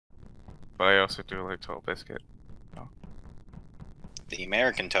but I also do like Total Biscuit. Oh. The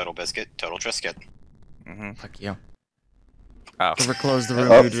American Total Biscuit, Total Trisket. Mm-hmm. Fuck you. Oh. Ever close the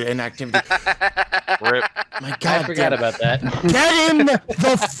room due to inactivity? Rip. My God, I forgot about that. Get in the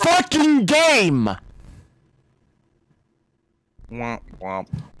fucking game! Womp womp.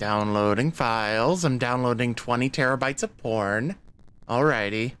 Downloading files. I'm downloading 20 terabytes of porn.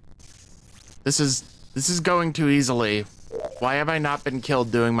 Alrighty. This is going too easily. Why have I not been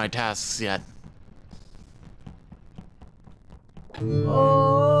killed doing my tasks yet?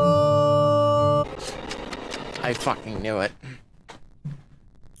 I fucking knew it.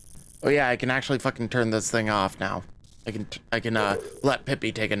 Oh yeah, I can actually fucking turn this thing off now. I can let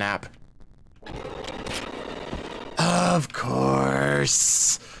Pippi take a nap. Of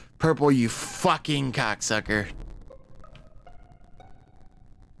course. Purple, you fucking cocksucker.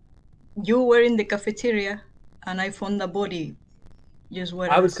 You were in the cafeteria, and I found the body just where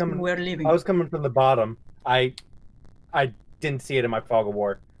we were leaving. I was coming from the bottom. I didn't see it in my fog of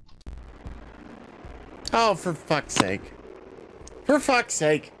war. Oh, for fuck's sake. For fuck's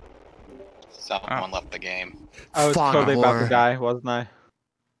sake. Someone left the game. I was totally about to die, wasn't I?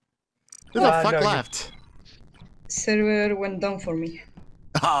 Who the fuck left? Server went down for me.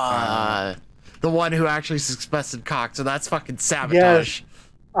 The one who actually suspected cock, so that's fucking sabotage. Yes.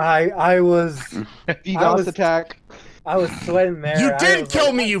 I was DDoS attack. I was sweating there. You did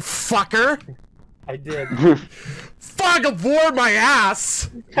kill me, you fucker! I did. Fog of war my ass!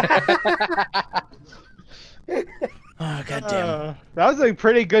 Oh, goddamn. That was a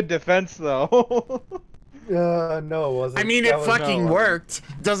pretty good defense, though. No, it wasn't. I mean, it fucking worked.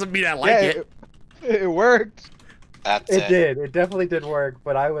 Doesn't mean I like it. It worked. It did. It definitely did work,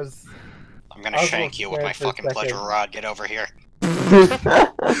 but I was... I'm gonna shank you with my fucking pleasure rod. Get over here.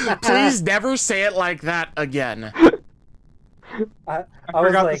 Please never say it like that again. I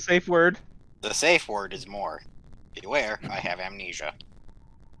forgot the safe word. The safe word is more. Beware, I have amnesia.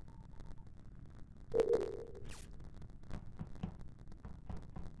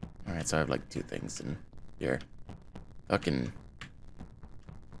 Alright, so I have like 2 things in here. Fucking...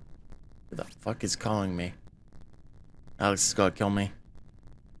 Who the fuck is calling me? Alex is gonna kill me.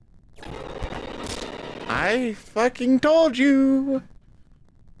 I fucking told you!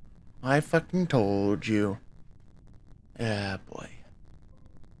 I fucking told you. Yeah, boy.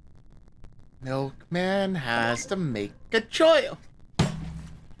 Milkman has to make a choice.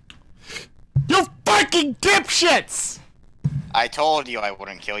 You fucking dipshits! I told you I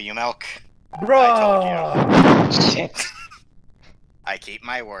wouldn't kill you, Milk. Bro! I told you. I keep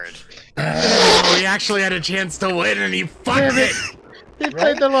my word. Oh, he actually had a chance to win and he fucked it! He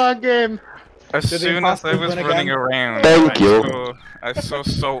played the long game. As soon as I was running around, I saw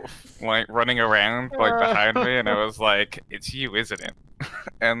Salt like running around like behind me, and I was like, "It's you, isn't it?"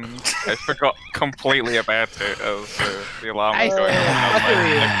 And I forgot completely about it as the alarm was going off.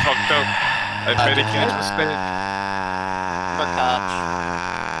 I fucked up. I medicated the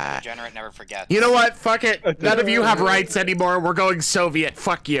state. Degenerate never forgets. You know what? Fuck it. None of you have rights anymore. We're going Soviet.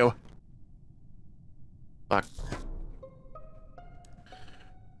 Fuck you. Fuck.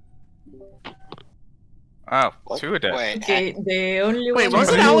 Oh, 2 a day. Okay, the only Wait, one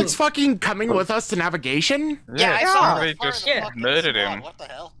wasn't who- Alex fucking coming with us to navigation? Yeah, I saw somebody just murdered him. What the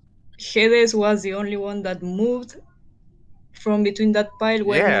hell? Hades was the only one that moved from between that pile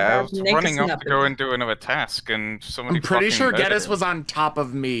where Yeah, I was running off to go and do another task, and somebody I'm pretty sure murdered Geddes him. was on top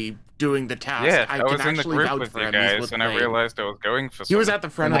of me doing the task. Yeah, I I can was in the actually group vouch with for you him. He's guys, with and I me. realized I was going for He was something. at the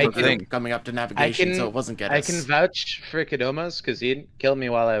front of the group coming up to navigation, so it wasn't Geddes. I can vouch for Kodomas because he didn't kill me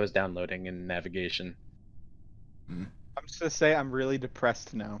while I was downloading in navigation. I'm just gonna say I'm really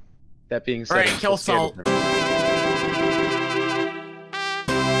depressed now. That being said, Alright, kill Salt.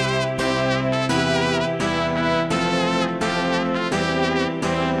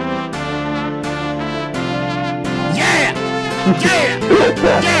 Yeah!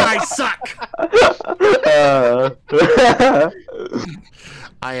 Yeah, I suck!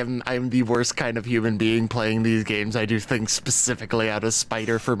 I am the worst kind of human being playing these games. I do things specifically out of spite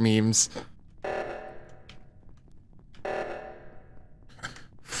or for memes.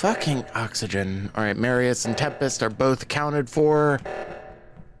 Fucking oxygen. Alright, Merius and Tempest are both accounted for.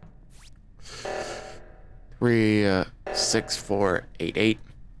 3, 6, 4, 8, 8.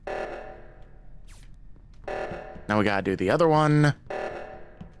 Now we gotta do the other one.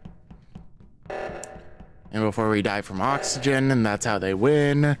 And before we die from oxygen, and that's how they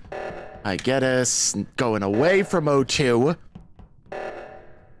win. I get us going away from O2.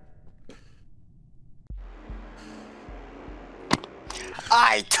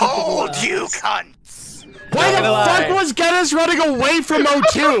 I told you, cunts! Why the fuck was Dennis running away from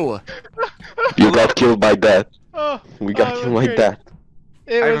O2? You got killed by that. Oh, We got killed like that.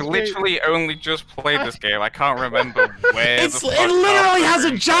 I've literally only just played this game. I can't remember where It literally has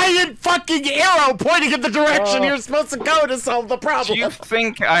a giant fucking arrow pointing in the direction you're supposed to go to solve the problem. Do you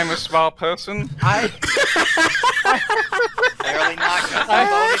think I'm a smart person? Barely not.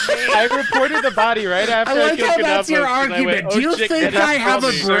 I reported the body right after I killed Kadabos. That's your argument. Do you think I have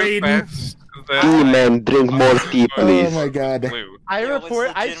a brain? Man, drink more tea, please. Oh my god.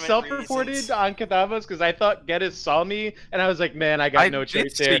 I self-reported on Kadabos because I thought Geddes saw me, and I was like, man, I got no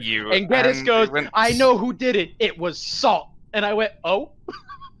choice here. And Geddes goes, I know who did it. It was Salt. And I went, oh?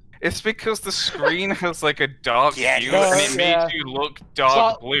 It's because the screen has like a dark hue, and it made you look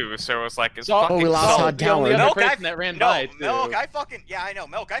dark blue, so it was like, it's fucking Salt. The only other person that ran by, too. Milk, I fucking, yeah, I know,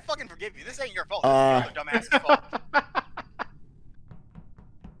 Milk, I fucking forgive you. This ain't your fault. This is your dumbass's fault.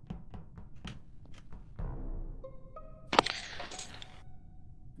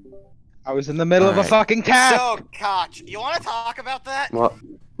 I was in the middle of a fucking task. So, Koch, you want to talk about that? What?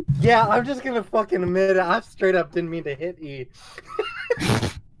 Yeah, I'm just gonna fucking admit it. I straight up didn't mean to hit E.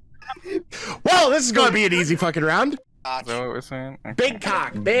 Well, this is gonna be an easy fucking round. Is that what we're saying? Okay. Big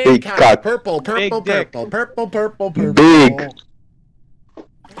cock, big cock. Purple, purple, purple, purple, purple, purple. Big.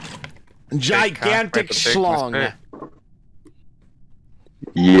 Gigantic schlong.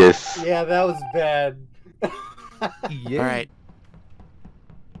 Yes. Yeah, that was bad. Alright.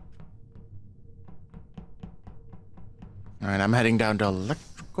 Alright, I'm heading down to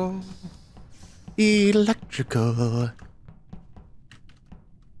electrical. Electrical.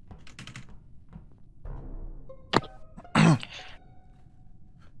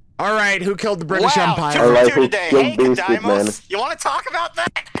 Alright, who killed the British Empire? Wow, 2 for 2 today. Hey, Kadimos, you want to talk about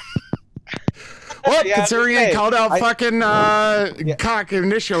that? Well, considering I called out fucking cock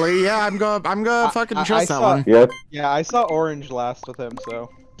initially, yeah, I'm gonna fucking trust that one. Yep. Yeah, I saw Orange last with him,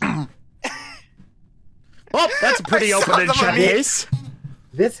 so. Well, that's a pretty open and shut case.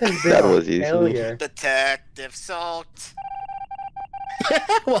 This has been a failure. Detective Salt.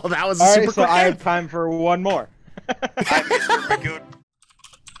 Well, that was a super quick I have time for one more. I'm Mr. Ragoot.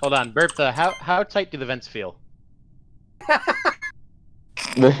 Hold on, Bertha, how tight do the vents feel?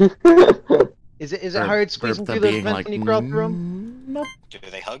 Is it hard squeezing through those vents when you crawl through them? Nope. Do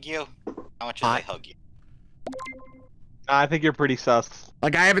they hug you? How much do they hug you? I think you're pretty sus.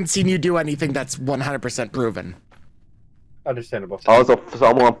 Like, I haven't seen you do anything that's 100% proven. Understandable. Also,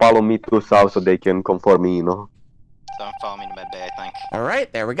 someone follow me to south so they can come for me, you know? Someone follow me to med bay, I think.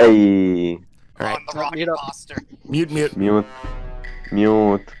 Alright, there we go. Hey. Alright. On the rock imposter. Mute, mute. Mute.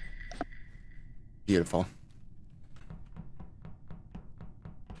 Mute. Beautiful.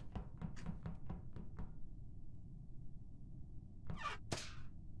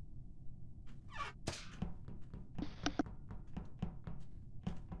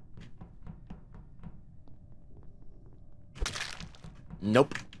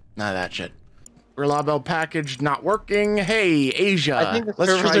 Nope. None of that shit. Reliable package not working. Hey, Asia. I think the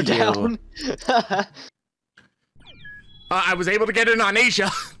let's servers try are you. down. I was able to get in on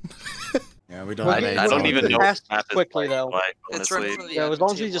Asia. Yeah, we don't. I don't even know. Quickly though. It's right in front of the as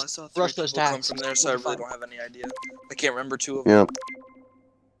long as you admin just table. rush those tasks. From there, so I really don't have any idea. I can't remember 2 of them. Yeah.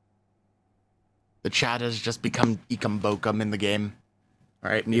 The chat has just become Ikambokum in the game.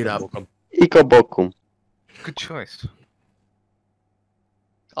 Alright, mute up. Ikabokum. Good choice.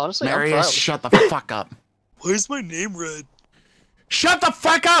 Honestly, Merius, shut the fuck up. Where's my name red? Shut the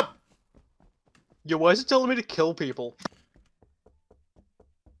fuck up! Yo, why is it telling me to kill people?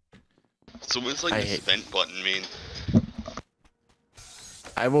 So what's like this vent button mean?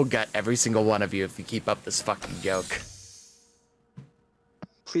 I will gut every single one of you if you keep up this fucking joke.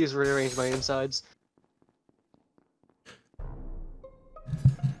 Please rearrange my insides.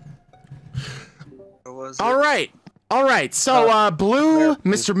 Alright, so, Blue,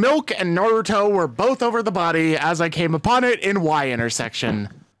 Mr. Milk, and Naruto were both over the body as I came upon it in Y intersection.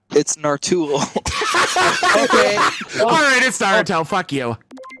 It's Nartulo. Okay. Alright, it's Naruto, fuck you.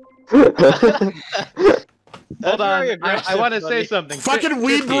 Hold on, I want to say something. Fucking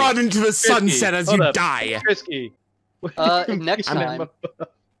weed run into the sunset as you die. Trisky. Next time.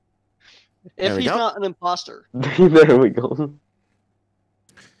 If he's not an imposter. There we go.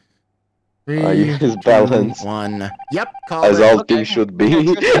 You his balance. 1. Yep, call as it. all things should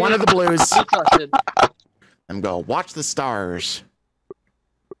be. One of the blues. I'm going watch the stars.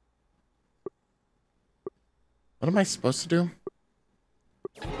 What am I supposed to do?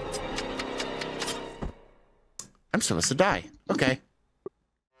 I'm supposed to die. Okay.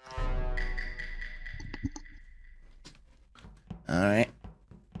 Alright.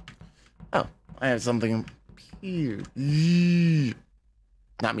 Oh, I have something Not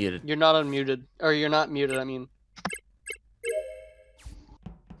muted. You're not unmuted. Or you're not muted, I mean.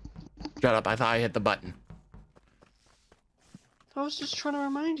 Shut up, I thought I hit the button. I was just trying to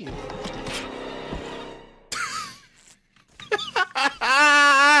remind you.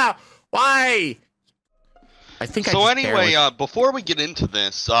 Why? I think so anyway, before we get into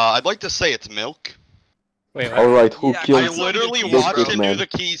this, I'd like to say it's Milk. Wait, alright, who killed I literally watched him do the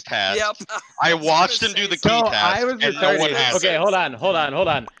keys task. Yep. I watched him do the key task, I was and no one retarded. has Okay, it. hold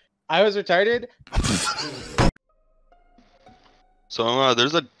on. I was retarded. So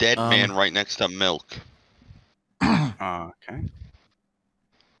there's a dead man right next to Milk. Okay.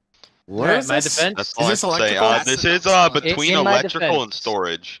 Where is my this? defense? That's all Is this I have to say. electrical? This is between In my electrical defense. and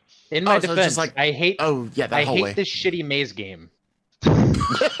storage. In my so it's defense, just like- I hate. Oh, yeah, that I whole hate way. this shitty maze game. He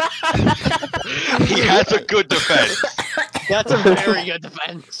has a good defense. That's a very good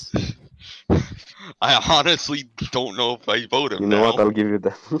defense. I honestly don't know if I vote him You know now. what? I'll give you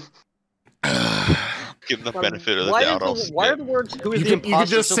that. Give him the benefit of the Why, doubt. I'll why are skip. the words "who is You the can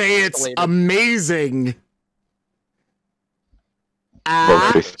imposter" just so say it's pixelated? amazing.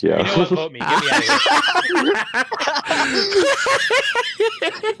 Vote Trisky, You know what? yeah. Vote me. Get me out of here.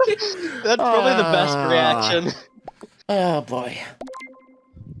 That's probably the best reaction. Oh boy.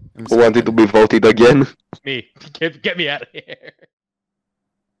 Who wanted to be voted again? Me. Get me out of here.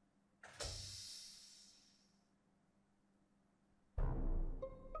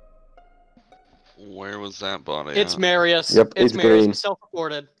 Where was that body? It's at? Merius. Yep, it's it's Merius. green. He's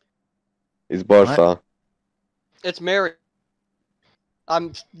self-reported. It's Barca. It's Merius.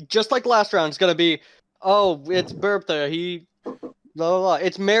 I'm just like last round. It's gonna be, oh, it's Burpta. He, blah blah blah.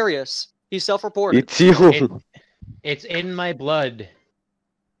 It's Merius. He's self-reported. It's you. It's in my blood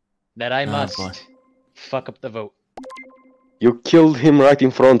that I must boy. fuck up the vote. You killed him right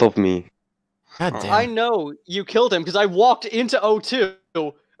in front of me. God damn. I know you killed him because I walked into O2,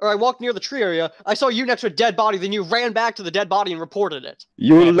 or I walked near the tree area. I saw you next to a dead body, then you ran back to the dead body and reported it.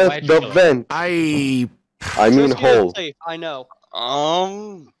 You Yeah, left why'd you the kill him? vent. I I mean Trisky is hole. safe, I know.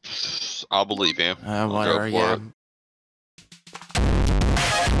 I'll believe you. I'll go whatever, for yeah. it.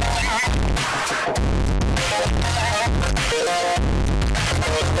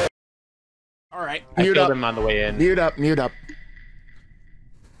 All right. I Mute killed up. him on the way in. Mute up. Mute up.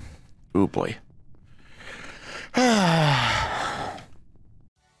 Oh boy.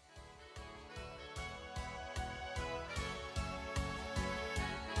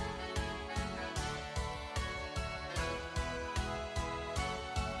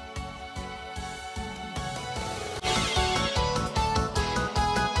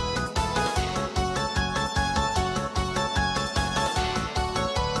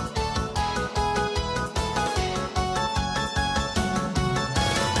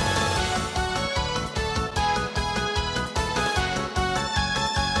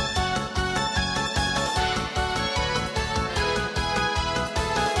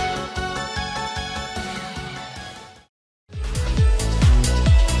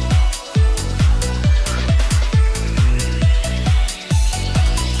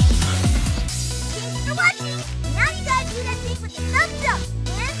 Thanks for watching. Now you gotta do that thing with the thumbs up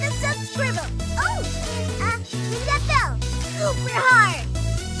and the subscribe. Oh, and ring that bell. Super hard.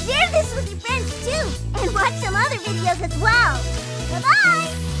 Share this with your friends too, and watch some other videos as well. Bye bye.